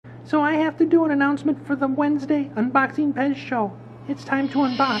So I have to do an announcement for the Wednesday Unboxing Pez show. It's time to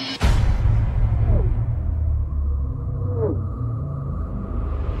unbox.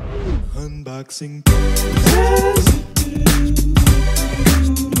 Unboxing Pez.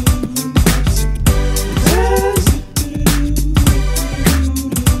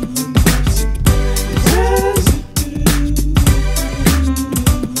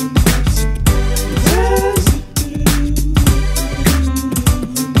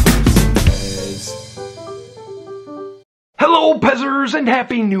 Hello, Pezzers, and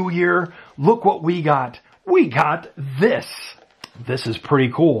Happy New Year! Look what we got. We got this. This is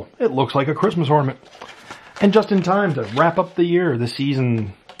pretty cool. It looks like a Christmas ornament. And just in time to wrap up the year, the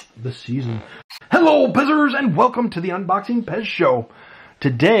season. Hello, Pezzers, and welcome to the Unboxing Pez show.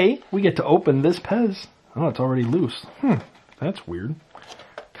 Today, we get to open this Pez. Oh, it's already loose. That's weird.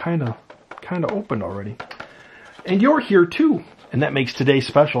 Kinda opened already. And you're here too, and that makes today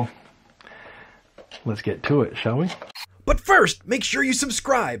special. Let's get to it, shall we? But first, make sure you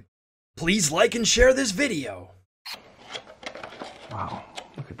subscribe. Please like and share this video. Wow,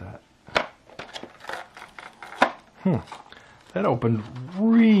 look at that. That opened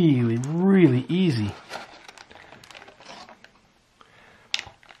really easy.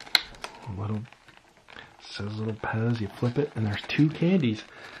 Says little Pez, you flip it, and there's two candies.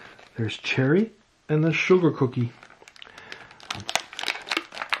 There's cherry and the sugar cookie.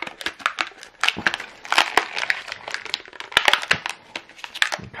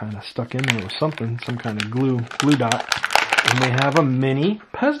 Kind of stuck in there with something, some kind of glue dot. And we have a mini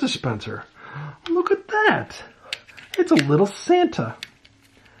Pez dispenser. Look at that. It's a little Santa.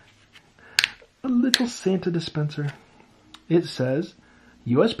 A little Santa dispenser. It says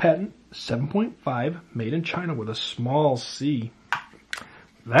U.S. patent 7.5 made in China with a small c.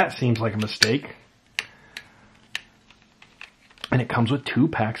 That seems like a mistake. And it comes with 2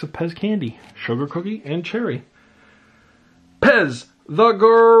 packs of Pez candy, sugar cookie and cherry. Pez, the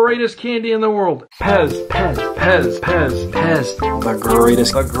greatest candy in the world. Pez. The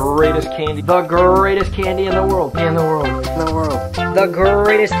greatest candy. The greatest candy in the world. The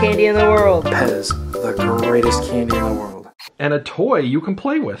greatest candy in the world. Pez, the greatest candy in the world. And a toy you can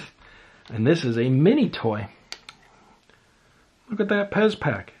play with. And this is a mini toy. Look at that Pez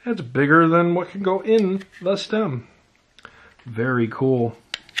pack. It's bigger than what can go in the stem. Very cool.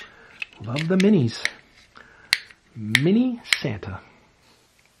 Love the minis. Mini Santa.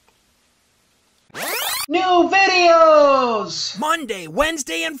 New videos! Monday,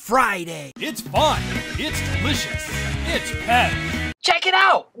 Wednesday, and Friday. It's fun. It's delicious. It's Pez. Check it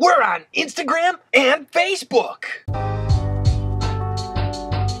out. We're on Instagram and Facebook.